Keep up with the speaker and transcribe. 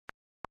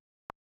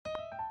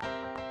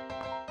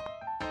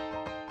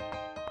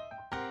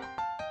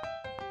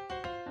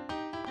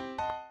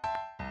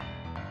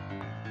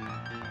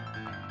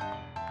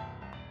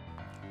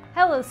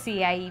Hello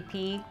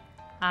CIEP,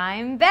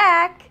 I'm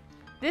back!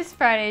 This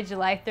Friday,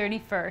 July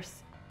 31st,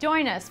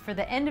 join us for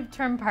the end of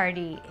term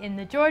party in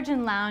the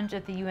Georgian Lounge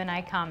at the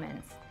UNI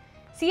Commons.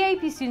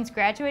 CIEP students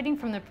graduating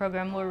from the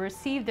program will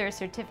receive their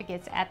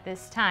certificates at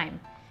this time.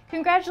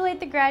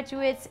 Congratulate the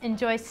graduates,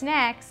 enjoy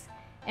snacks,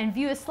 and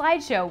view a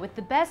slideshow with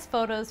the best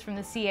photos from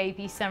the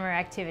CIEP summer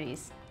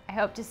activities. I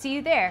hope to see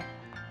you there.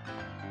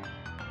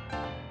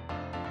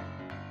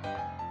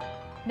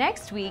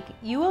 Next week,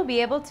 you will be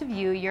able to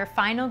view your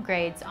final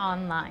grades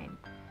online.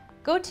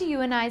 Go to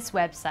UNI's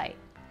website.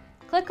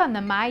 Click on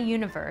the My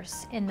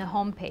Universe in the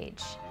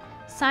homepage.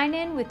 Sign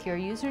in with your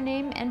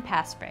username and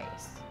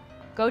passphrase.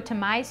 Go to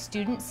My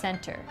Student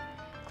Center.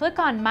 Click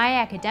on My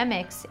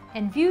Academics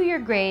and view your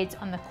grades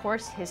on the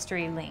course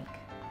history link.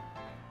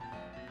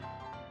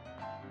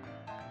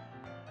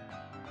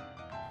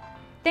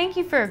 Thank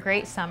you for a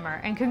great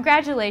summer and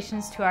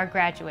congratulations to our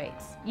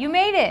graduates. You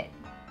made it!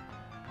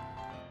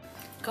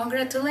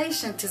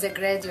 Congratulations to the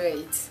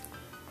graduates.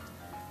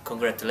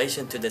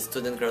 Congratulations to the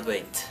student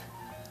graduate.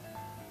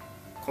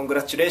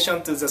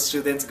 Congratulations to the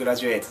students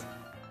graduate.